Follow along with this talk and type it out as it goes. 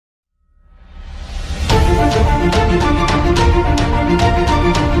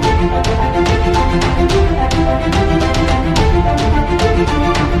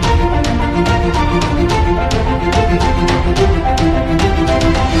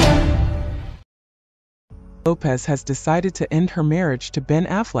Lopez has decided to end her marriage to Ben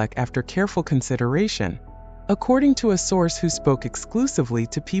Affleck after careful consideration, according to a source who spoke exclusively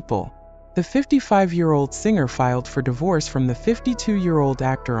to People. The 55-year-old singer filed for divorce from the 52-year-old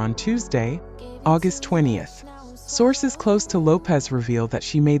actor on Tuesday, August 20th. Sources close to Lopez reveal that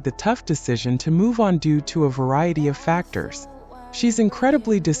she made the tough decision to move on due to a variety of factors. She's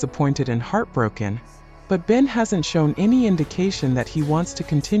incredibly disappointed and heartbroken, but Ben hasn't shown any indication that he wants to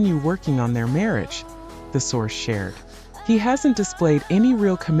continue working on their marriage, the source shared. He hasn't displayed any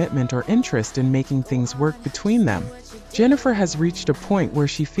real commitment or interest in making things work between them. Jennifer has reached a point where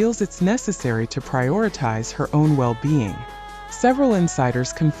she feels it's necessary to prioritize her own well-being. Several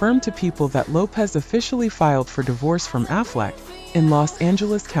insiders confirmed to People that Lopez officially filed for divorce from Affleck in Los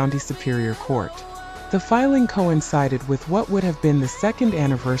Angeles County Superior Court. The filing coincided with what would have been the second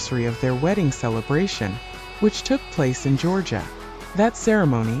anniversary of their wedding celebration, which took place in Georgia. That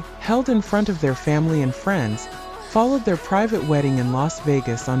ceremony, held in front of their family and friends, followed their private wedding in Las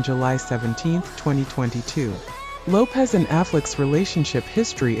Vegas on July 17, 2022. Lopez and Affleck's relationship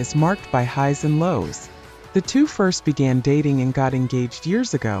history is marked by highs and lows. The two first began dating and got engaged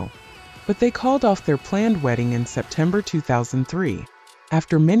years ago, but they called off their planned wedding in September 2003.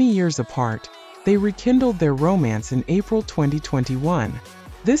 After many years apart, they rekindled their romance in April 2021.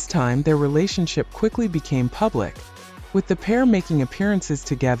 This time, their relationship quickly became public, with the pair making appearances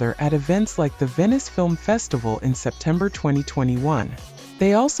together at events like the Venice Film Festival in September 2021.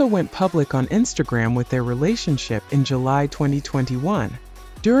 They also went public on Instagram with their relationship in July 2021.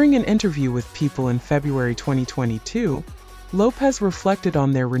 During an interview with People in February 2022, Lopez reflected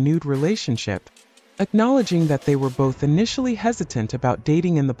on their renewed relationship, acknowledging that they were both initially hesitant about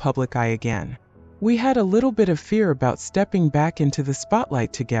dating in the public eye again. "We had a little bit of fear about stepping back into the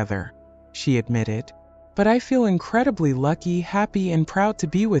spotlight together," she admitted. "But I feel incredibly lucky, happy, and proud to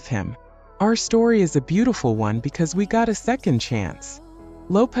be with him. Our story is a beautiful one because we got a second chance."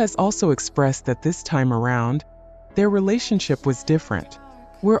 Lopez also expressed that this time around, their relationship was different.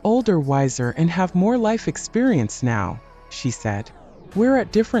 "We're older, wiser, and have more life experience now," she said. "We're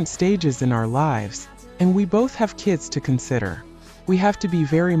at different stages in our lives, and we both have kids to consider. We have to be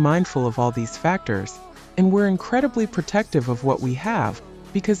very mindful of all these factors, and we're incredibly protective of what we have,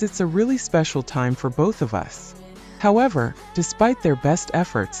 because it's a really special time for both of us." However, despite their best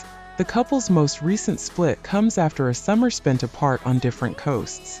efforts, the couple's most recent split comes after a summer spent apart on different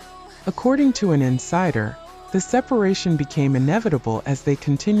coasts. According to an insider, the separation became inevitable as they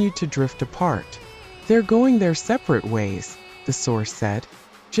continued to drift apart. "They're going their separate ways," the source said.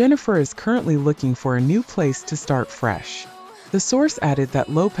 "Jennifer is currently looking for a new place to start fresh." The source added that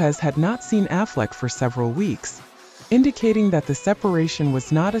Lopez had not seen Affleck for several weeks, indicating that the separation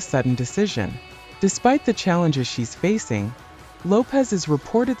was not a sudden decision. Despite the challenges she's facing, Lopez is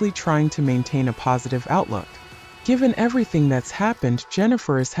reportedly trying to maintain a positive outlook. "Given everything that's happened,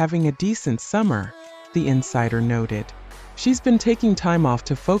 Jennifer is having a decent summer," the insider noted. "She's been taking time off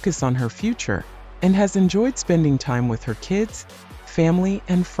to focus on her future and has enjoyed spending time with her kids, family,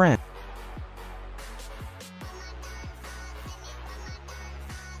 and friends."